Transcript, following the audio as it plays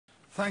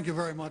Thank you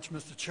very much,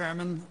 Mr.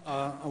 Chairman.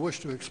 I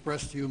wish to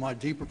express to you my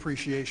deep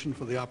appreciation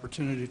for the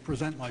opportunity to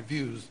present my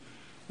views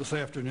this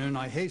afternoon.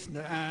 I hasten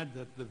to add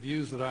that the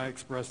views that I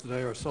express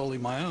today are solely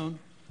my own.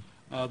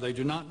 They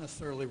do not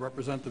necessarily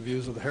represent the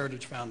views of the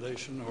Heritage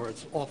Foundation or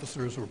its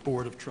officers or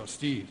Board of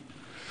Trustees.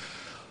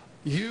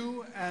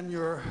 You and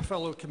your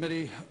fellow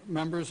committee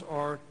members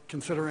are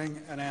considering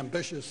an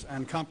ambitious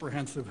and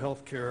comprehensive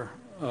health care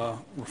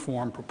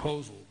reform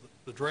proposal.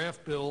 The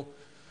draft bill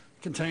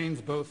contains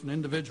both an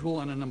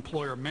individual and an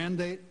employer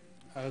mandate.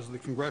 As the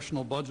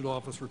Congressional Budget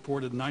Office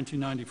reported in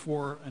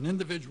 1994, an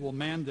individual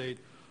mandate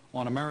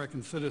on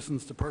American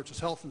citizens to purchase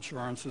health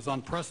insurance is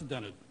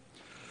unprecedented.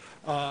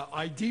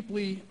 I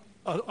deeply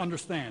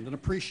understand and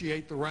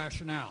appreciate the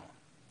rationale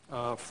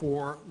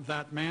for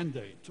that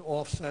mandate to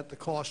offset the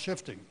cost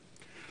shifting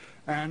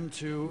and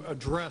to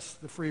address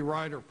the free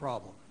rider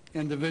problem.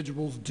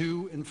 Individuals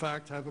do, in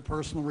fact, have a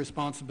personal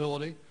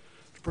responsibility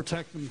to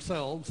protect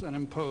themselves and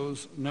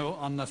impose no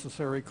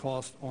unnecessary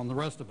cost on the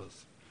rest of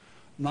us.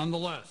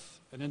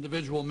 Nonetheless, an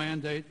individual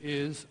mandate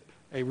is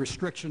a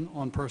restriction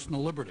on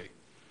personal liberty.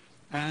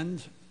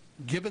 And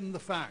given the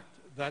fact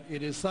that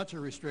it is such a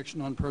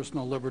restriction on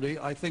personal liberty,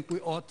 I think we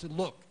ought to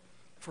look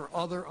for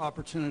other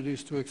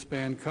opportunities to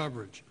expand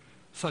coverage,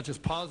 such as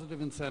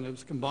positive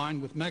incentives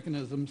combined with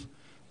mechanisms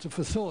to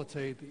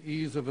facilitate the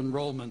ease of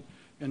enrollment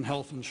in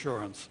health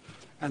insurance,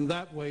 and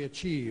that way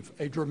achieve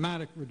a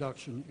dramatic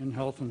reduction in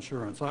health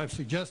insurance. I've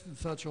suggested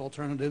such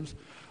alternatives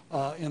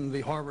in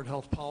the Harvard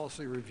Health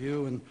Policy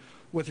Review, and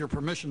with your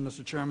permission,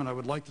 Mr. Chairman, I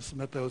would like to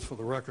submit those for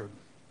the record.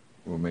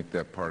 We'll make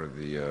that part of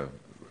the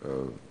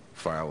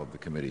file of the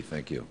committee.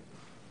 Thank you.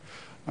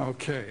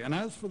 Okay. And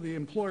as for the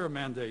employer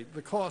mandate,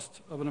 the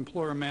cost of an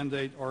employer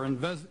mandate are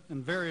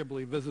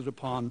invariably visited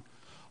upon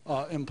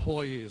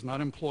employees,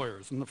 not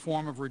employers, in the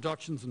form of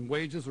reductions in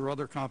wages or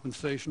other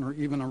compensation or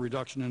even a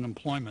reduction in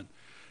employment.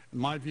 In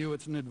my view,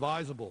 it's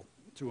inadvisable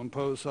to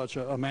impose such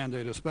a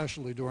mandate,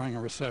 especially during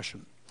a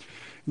recession.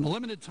 In the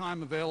limited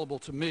time available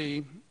to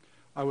me,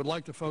 I would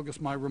like to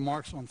focus my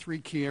remarks on three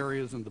key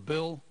areas in the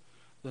bill: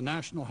 the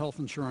National Health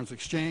Insurance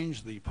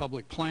Exchange, the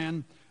public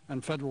plan,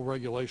 and federal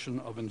regulation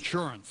of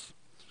insurance.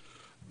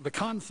 The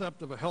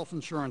concept of a health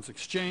insurance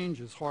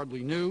exchange is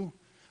hardly new.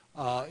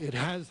 It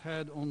has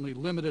had only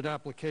limited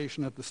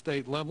application at the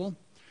state level.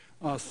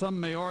 Some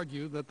may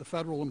argue that the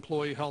Federal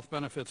Employee Health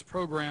Benefits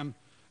Program,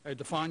 a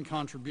defined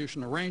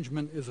contribution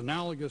arrangement, is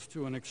analogous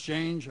to an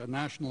exchange, a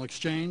national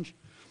exchange,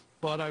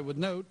 but I would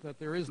note that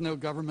there is no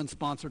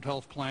government-sponsored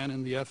health plan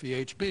in the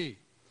FEHB,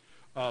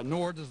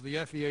 nor does the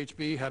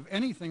FEHB have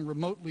anything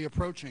remotely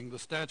approaching the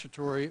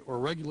statutory or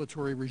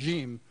regulatory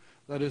regime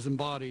that is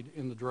embodied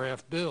in the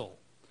draft bill.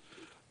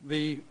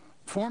 The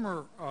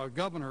former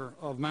governor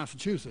of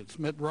Massachusetts,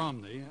 Mitt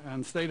Romney,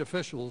 and state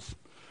officials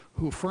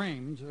who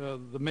framed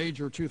the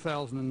major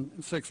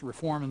 2006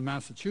 reform in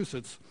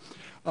Massachusetts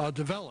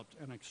developed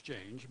an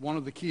exchange. One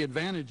of the key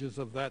advantages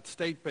of that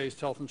state-based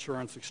health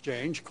insurance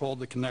exchange, called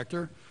the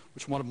Connector,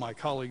 which one of my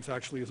colleagues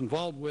actually is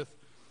involved with,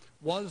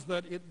 was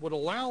that it would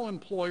allow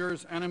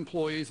employers and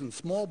employees and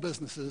small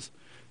businesses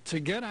to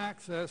get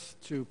access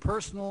to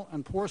personal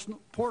and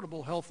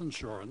portable health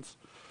insurance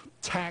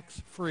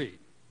tax-free.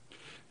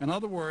 In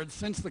other words,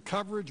 since the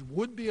coverage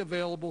would be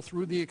available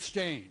through the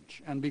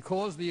exchange, and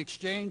because the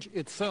exchange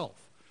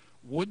itself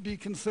would be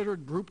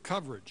considered group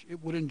coverage, it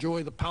would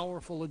enjoy the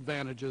powerful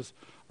advantages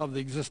of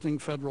the existing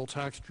federal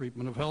tax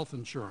treatment of health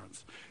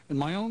insurance. In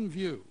my own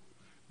view,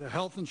 the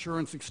health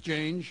insurance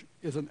exchange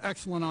is an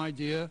excellent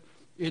idea.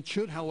 It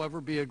should,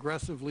 however, be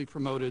aggressively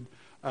promoted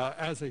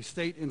as a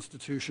state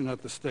institution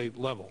at the state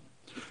level.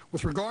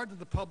 With regard to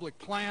the public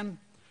plan,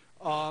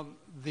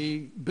 the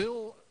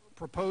bill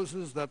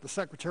proposes that the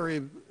Secretary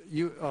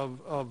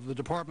of the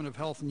Department of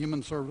Health and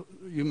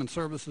Human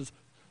Services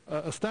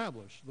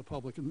establish the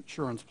public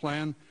insurance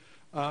plan,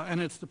 and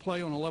it's to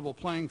play on a level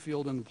playing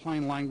field in the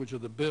plain language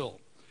of the bill.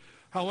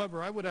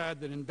 However, I would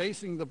add that in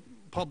basing the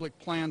public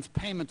plan's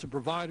payment to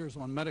providers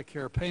on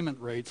Medicare payment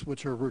rates,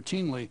 which are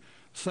routinely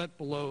set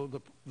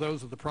below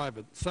those of the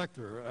private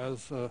sector,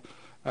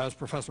 as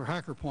Professor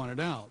Hacker pointed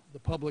out, the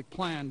public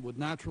plan would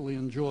naturally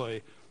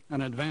enjoy an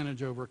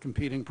advantage over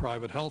competing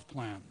private health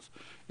plans.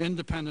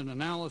 Independent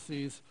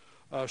analyses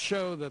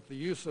show that the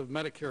use of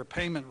Medicare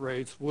payment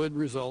rates would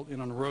result in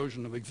an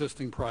erosion of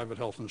existing private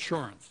health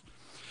insurance.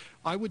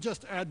 I would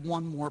just add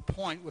one more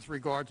point with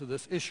regard to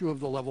this issue of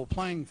the level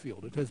playing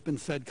field. It has been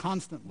said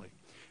constantly.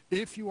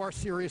 If you are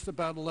serious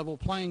about a level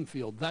playing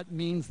field, that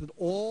means that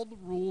all the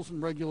rules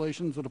and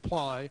regulations that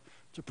apply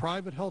to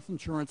private health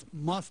insurance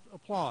must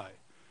apply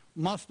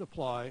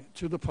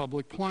to the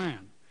public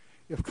plan.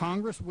 If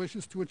Congress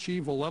wishes to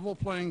achieve a level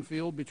playing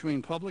field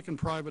between public and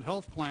private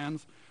health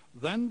plans,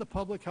 then the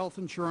public health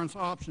insurance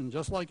option,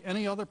 just like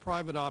any other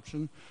private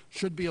option,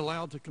 should be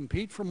allowed to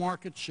compete for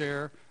market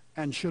share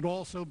and should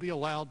also be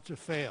allowed to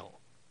fail.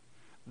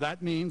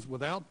 That means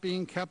without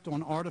being kept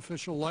on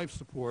artificial life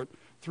support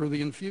through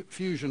the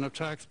infusion of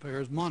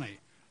taxpayers' money.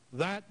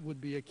 That would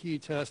be a key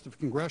test of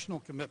congressional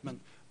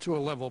commitment to a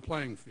level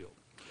playing field.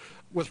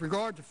 With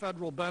regard to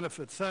federal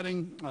benefit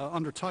setting,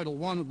 under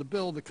Title I of the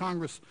bill, the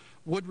Congress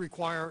would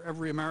require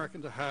every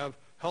American to have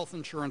health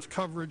insurance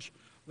coverage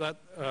that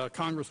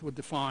Congress would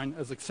define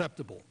as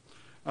acceptable.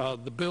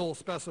 The bill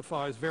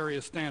specifies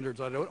various standards.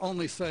 I would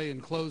only say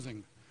in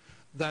closing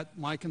that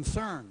my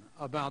concern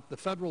about the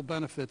federal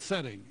benefit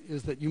setting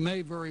is that you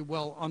may very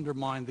well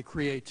undermine the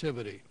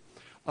creativity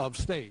of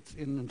states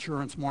in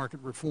insurance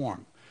market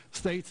reform.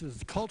 States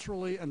as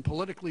culturally and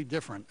politically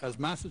different as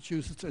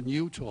Massachusetts and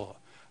Utah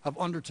have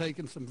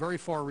undertaken some very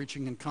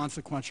far-reaching and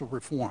consequential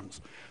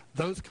reforms.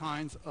 Those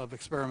kinds of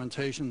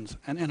experimentations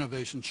and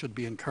innovations should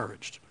be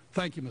encouraged.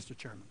 Thank you, Mr.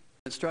 Chairman.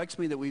 It strikes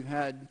me that we've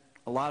had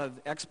a lot of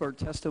expert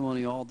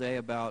testimony all day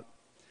about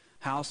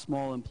how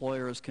small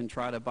employers can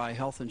try to buy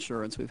health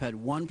insurance. We've had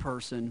one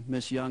person,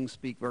 Ms. Young,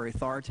 speak very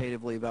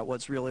authoritatively about what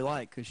it's really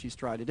like because she's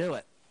tried to do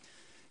it.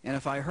 And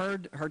if I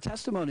heard her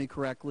testimony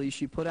correctly,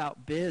 she put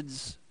out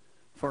bids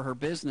for her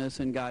business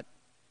and got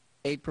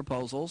 8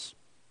 proposals,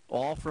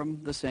 all from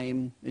the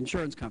same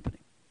insurance company.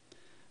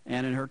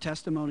 And in her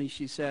testimony,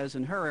 she says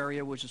in her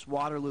area, which is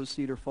Waterloo,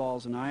 Cedar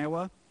Falls, in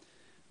Iowa,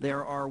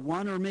 there are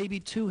 1 or maybe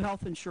 2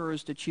 health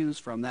insurers to choose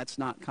from. That's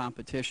not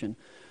competition.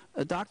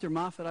 Dr.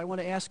 Moffit, I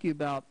want to ask you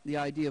about the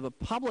idea of a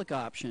public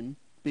option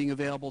being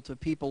available to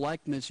people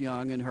like Ms.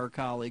 Young and her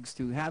colleagues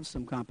to have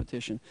some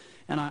competition.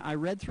 And I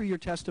read through your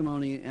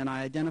testimony and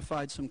I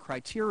identified some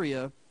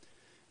criteria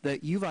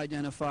that you've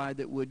identified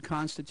that would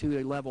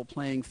constitute a level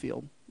playing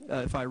field,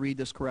 if I read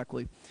this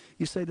correctly.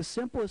 You say the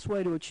simplest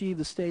way to achieve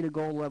the stated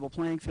goal level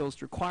playing field is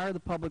to require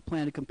the public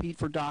plan to compete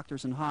for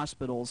doctors and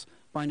hospitals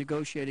by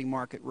negotiating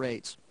market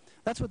rates.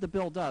 That's what the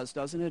bill does,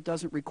 doesn't it? It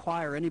doesn't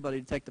require anybody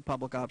to take the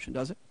public option,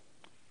 does it?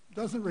 It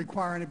doesn't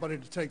require anybody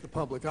to take the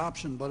public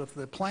option, but if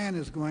the plan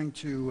is going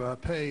to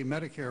pay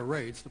Medicare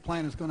rates, the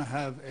plan is going to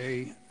have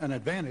an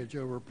advantage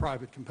over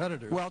private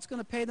competitors. Well, it's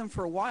going to pay them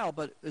for a while,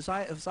 but as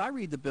I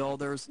read the bill,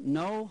 there's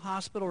no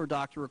hospital or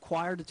doctor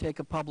required to take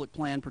a public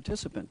plan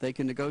participant. They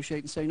can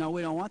negotiate and say, no,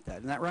 we don't want that.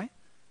 Isn't that right?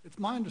 It's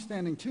my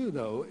understanding, too,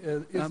 though.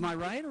 Am I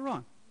right or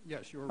wrong?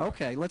 Yes, you're right.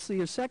 Okay, let's see.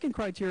 Your second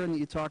criterion that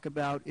you talk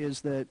about is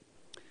that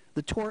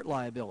the tort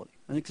liability.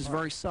 I think this is a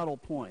very subtle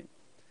point,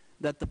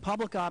 that the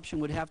public option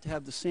would have to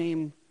have the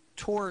same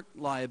tort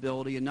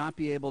liability and not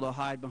be able to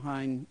hide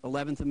behind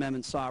 11th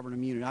Amendment sovereign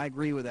immunity. I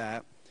agree with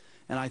that,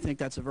 and I think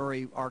that's a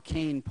very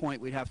arcane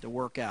point we'd have to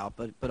work out,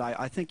 but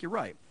I think you're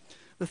right.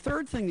 The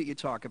third thing that you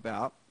talk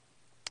about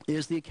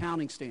is the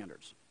accounting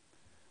standards,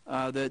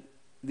 that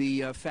the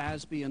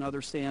FASB and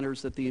other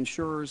standards that the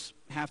insurers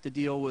have to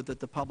deal with,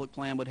 that the public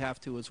plan would have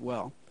to as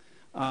well.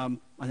 I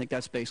think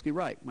that's basically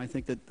right. I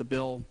think that the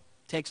bill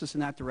takes us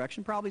in that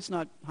direction. Probably it's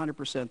not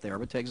 100% there,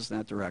 but takes us in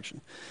that direction.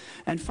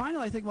 And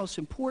finally, I think most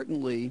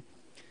importantly,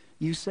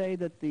 you say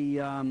that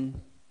the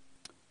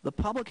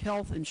public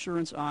health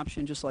insurance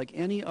option, just like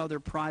any other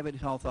private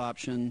health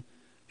option,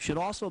 should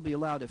also be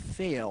allowed to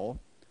fail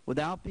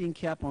without being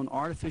kept on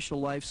artificial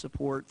life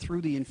support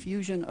through the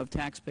infusion of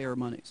taxpayer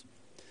monies.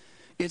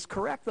 It's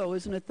correct, though,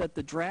 isn't it, that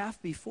the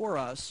draft before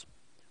us,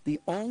 the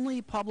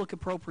only public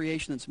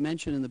appropriation that's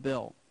mentioned in the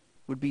bill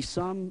would be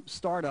some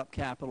startup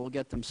capital to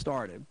get them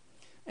started.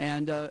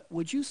 And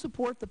would you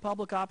support the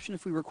public option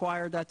if we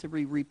required that to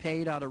be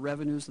repaid out of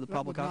revenues of the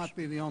public option? That would not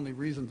be the only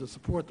reason to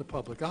support the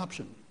public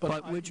option.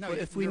 But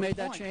if we made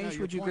that change,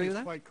 would you agree with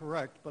that? Your point is quite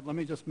correct, but let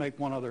me just make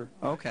one other.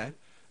 Okay.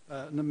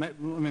 Let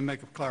me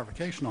make a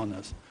clarification on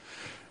this.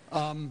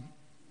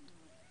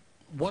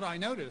 What I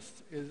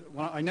noticed is,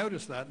 when I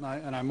noticed that,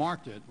 and I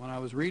marked it when I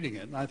was reading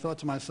it, and I thought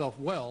to myself,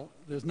 well,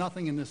 there's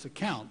nothing in this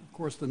account. Of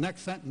course, the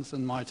next sentence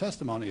in my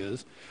testimony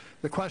is,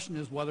 the question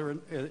is whether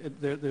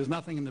there's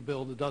nothing in the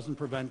bill that doesn't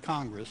prevent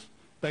Congress,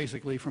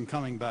 basically, from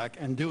coming back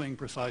and doing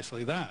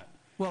precisely that.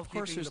 Well, of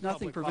course, there's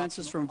nothing prevents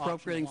us from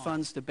appropriating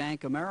funds to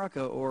Bank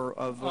America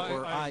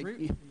I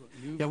agree.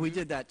 Yeah, we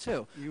did that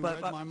too. You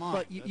read my mind.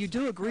 But you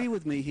do agree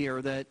with me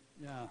here that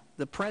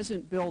the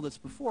present bill that's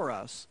before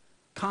us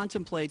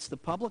contemplates the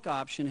public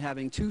option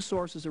having 2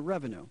 sources of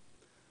revenue,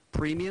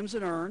 premiums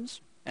and earns,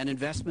 and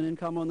investment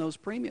income on those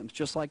premiums,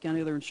 just like any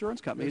other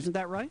insurance company. Isn't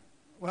that right?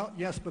 Well,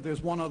 yes, but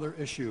there's one other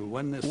issue.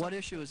 What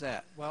issue is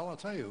that? Well, I'll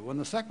tell you. When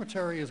the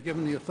Secretary is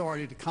given the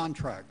authority to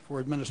contract for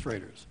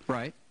administrators.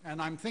 Right. And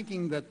I'm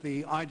thinking that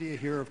the idea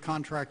here of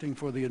contracting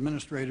for the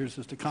administrators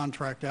is to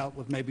contract out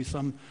with maybe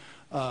some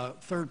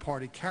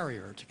third-party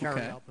carrier to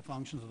carry out the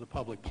functions of the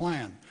public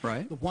plan.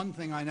 Right. The one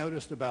thing I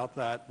noticed about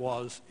that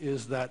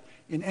is that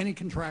in any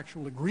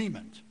contractual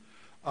agreement,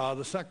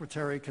 the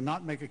Secretary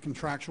cannot make a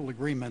contractual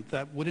agreement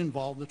that would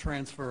involve the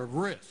transfer of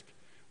risk,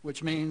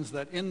 which means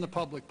that in the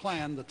public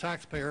plan, the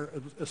taxpayer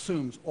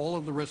assumes all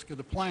of the risk of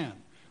the plan.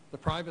 The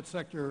private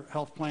sector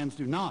health plans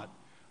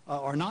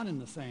are not in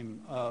the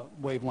same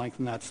wavelength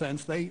in that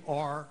sense. They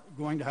are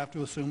going to have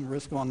to assume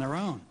risk on their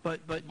own. But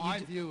my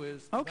view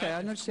is okay, I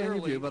understand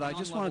your view, but I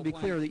just want to be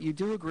clear that you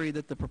do agree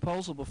that the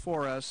proposal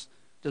before us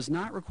does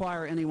not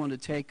require anyone to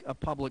take a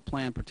public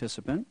plan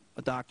participant,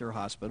 a doctor or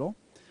hospital.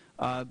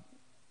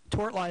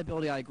 Tort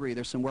liability, I agree.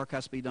 There's some work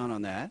has to be done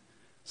on that.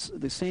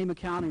 The same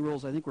accounting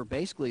rules, I think, we're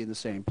basically in the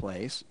same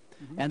place.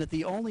 and that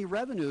the only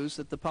revenues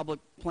that the public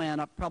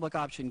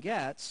option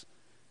gets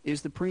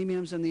is the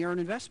premiums and the earned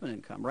investment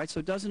income, right?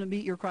 So doesn't it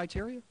meet your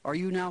criteria? Are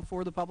you now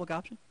for the public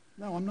option?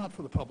 No, I'm not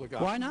for the public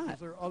option. Why not?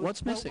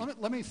 What's missing? Well,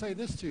 let me say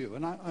this to you,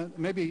 and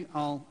maybe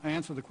I'll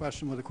answer the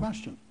question with a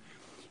question.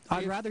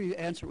 I'd rather you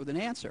answer it with an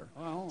answer.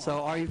 Well,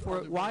 so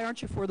why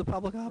aren't you for the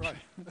public option?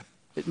 Right.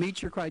 It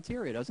meets your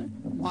criteria, doesn't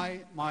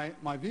it?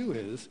 My view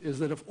is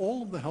that if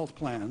all of the health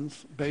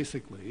plans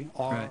basically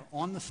are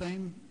on the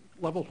same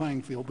level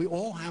playing field, we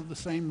all have the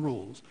same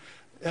rules,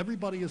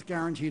 everybody is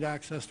guaranteed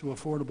access to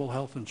affordable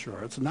health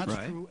insurance, and that's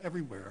true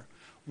everywhere.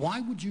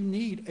 Why would you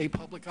need a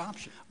public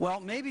option?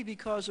 Well, maybe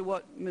because of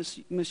what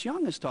Ms.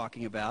 Young is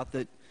talking about,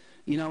 that,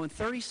 you know, in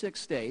 36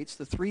 states,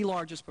 the 3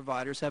 largest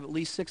providers have at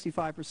least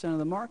 65% of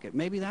the market.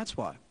 Maybe that's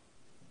why.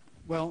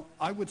 Well,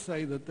 I would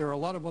say that there are a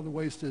lot of other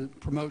ways to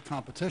promote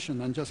competition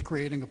than just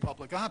creating a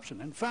public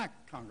option. In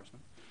fact,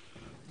 Congressman,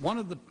 one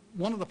of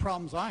the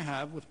problems I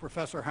have with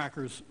Professor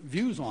Hacker's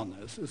views on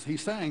this is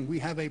he's saying we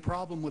have a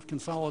problem with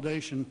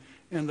consolidation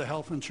in the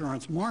health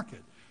insurance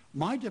market.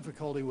 My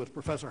difficulty with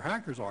Professor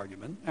Hacker's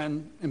argument,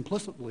 and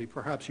implicitly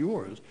perhaps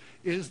yours,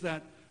 is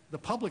that the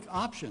public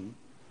option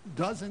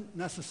doesn't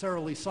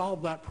necessarily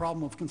solve that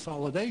problem of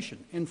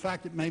consolidation. In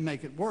fact, it may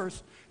make it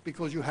worse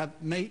because you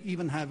may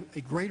even have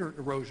a greater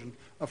erosion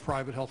of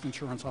private health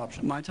insurance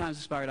options. My time's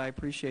expired. I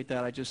appreciate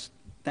that.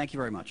 Thank you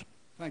very much.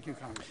 Thank you,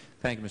 Congressman.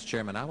 Thank you, Mr.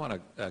 Chairman. I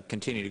want to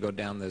continue to go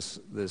down this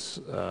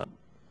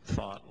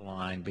thought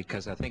line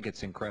because I think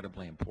it's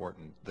incredibly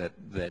important that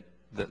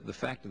the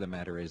fact of the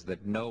matter is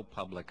that no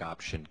public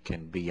option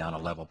can be on a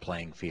level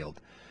playing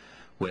field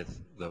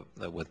with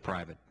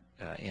private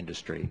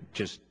industry,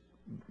 just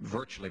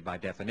virtually by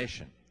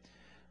definition.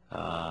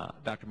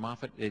 Dr.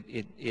 Moffit,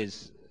 it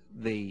is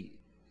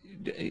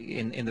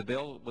in the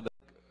bill, would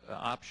the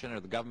option or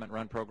the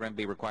government-run program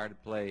be required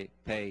to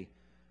pay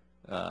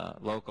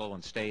local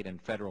and state and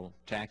federal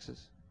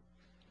taxes?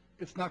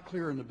 It's not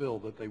clear in the bill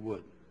that they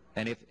would.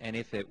 And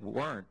if it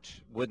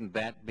weren't, wouldn't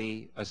that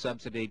be a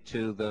subsidy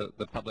to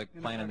the public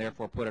plan and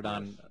therefore put it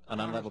on an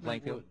unlevel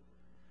playing field?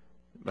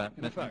 But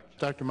in fact,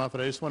 Dr.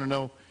 Moffit, I just want to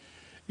know,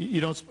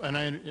 you don't,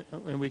 and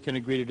we can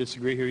agree to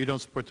disagree here, you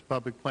don't support the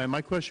public plan.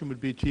 My question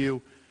would be to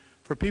you,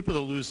 for people that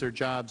lose their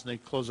jobs and they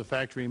close a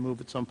factory and move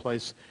it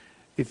someplace,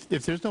 if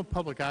there's no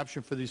public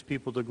option for these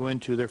people to go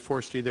into, they're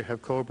forced to either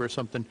have COBRA or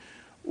something,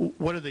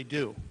 what do they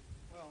do?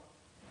 Well,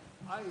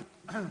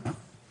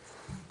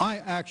 I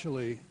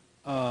actually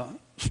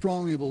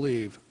strongly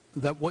believe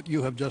that what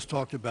you have just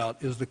talked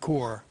about is the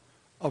core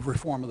of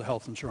reform of the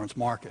health insurance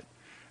market.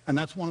 And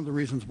that's one of the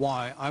reasons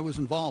why I was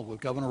involved with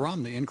Governor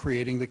Romney in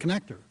creating the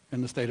connector in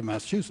the state of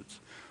Massachusetts,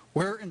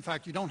 where, in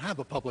fact, you don't have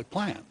a public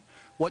plan.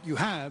 What you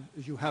have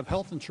is you have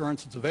health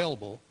insurance that's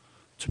available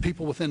to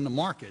people within the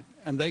market,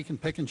 and they can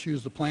pick and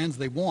choose the plans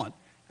they want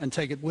and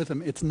take it with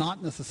them. It's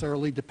not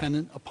necessarily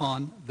dependent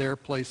upon their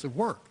place of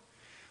work.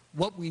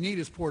 What we need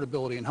is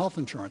portability in health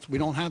insurance. We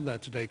don't have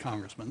that today,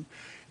 Congressman.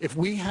 If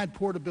we had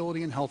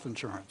portability in health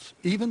insurance,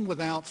 even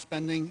without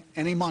spending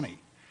any money,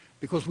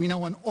 because we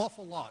know an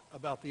awful lot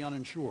about the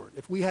uninsured,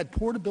 if we had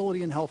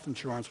portability in health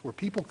insurance where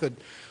people could,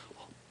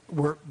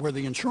 where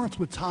the insurance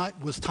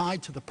was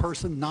tied to the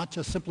person, not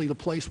just simply the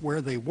place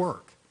where they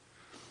work,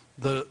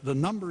 the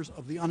numbers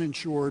of the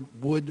uninsured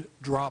would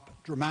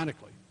drop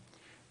dramatically.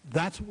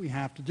 That's what we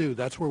have to do.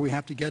 That's where we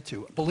have to get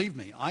to. Believe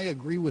me, I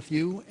agree with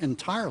you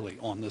entirely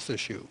on this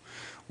issue.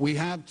 We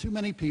have too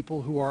many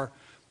people who are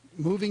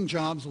moving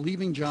jobs,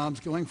 leaving jobs,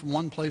 going from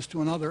one place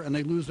to another, and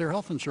they lose their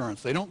health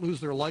insurance. They don't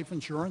lose their life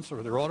insurance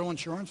or their auto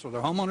insurance or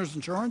their homeowner's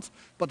insurance,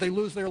 but they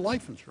lose their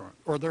life insurance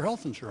or their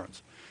health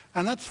insurance.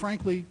 And that's,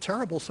 frankly,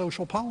 terrible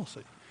social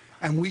policy.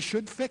 And we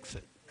should fix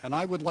it. And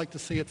I would like to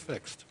see it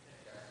fixed.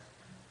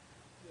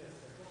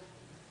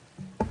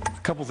 A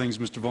couple things,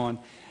 Mr. Vaughn.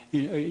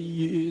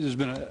 There's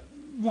been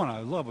I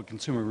love what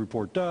Consumer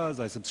Report does.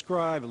 I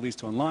subscribe, at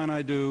least online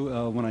I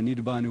do, when I need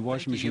to buy a new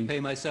washing machine. You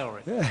pay my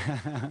salary.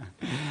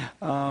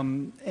 But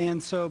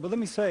let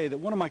me say that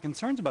one of my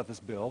concerns about this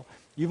bill,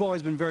 you've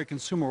always been very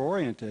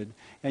consumer-oriented,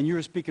 and you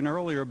were speaking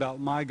earlier about,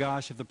 my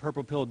gosh, if the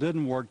purple pill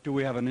didn't work, do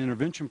we have an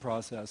intervention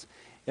process?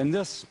 In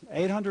this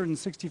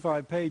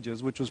 865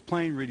 pages, which was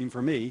plain reading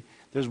for me,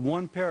 there's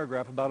one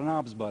paragraph about an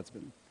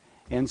ombudsman.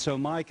 And so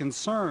my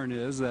concern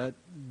is that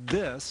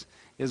this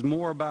is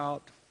more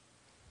about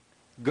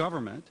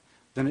government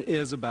than it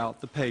is about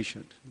the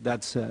patient.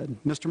 That said,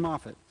 Mr.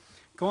 Moffit,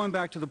 going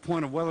back to the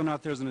point of whether or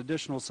not there's an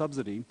additional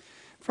subsidy,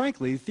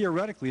 frankly,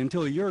 theoretically,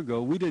 until a year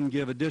ago, we didn't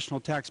give additional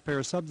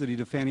taxpayer subsidy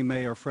to Fannie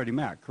Mae or Freddie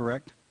Mac,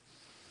 correct?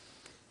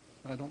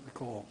 I don't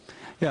recall.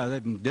 Yeah,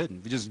 they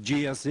didn't. Just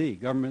GSE,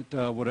 government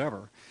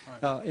whatever.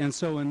 Right. And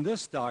so in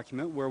this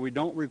document, where we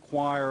don't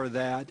require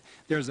that,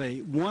 there's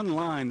one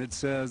line that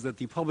says that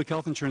the public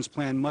health insurance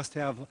plan must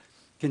have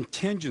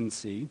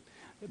contingency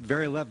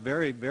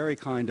very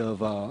kind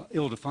of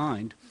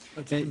ill-defined.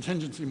 It's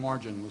contingency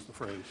margin was the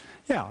phrase.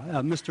 Yeah,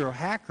 Mr.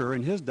 Hacker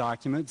in his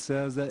document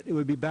says that it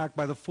would be backed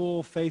by the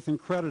full faith and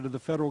credit of the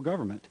federal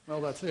government.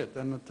 Well, that's it.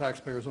 Then the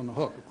taxpayer's on the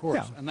hook, of course.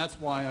 Yeah. And that's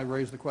why I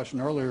raised the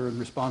question earlier in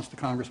response to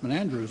Congressman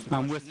Andrews.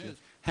 I'm with you.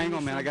 Hang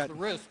on, man.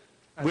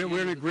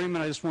 We're in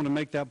agreement. I just want to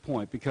make that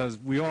point because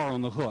we are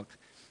on the hook,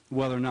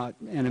 whether or not,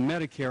 and in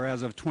Medicare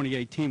as of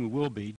 2018 we will be.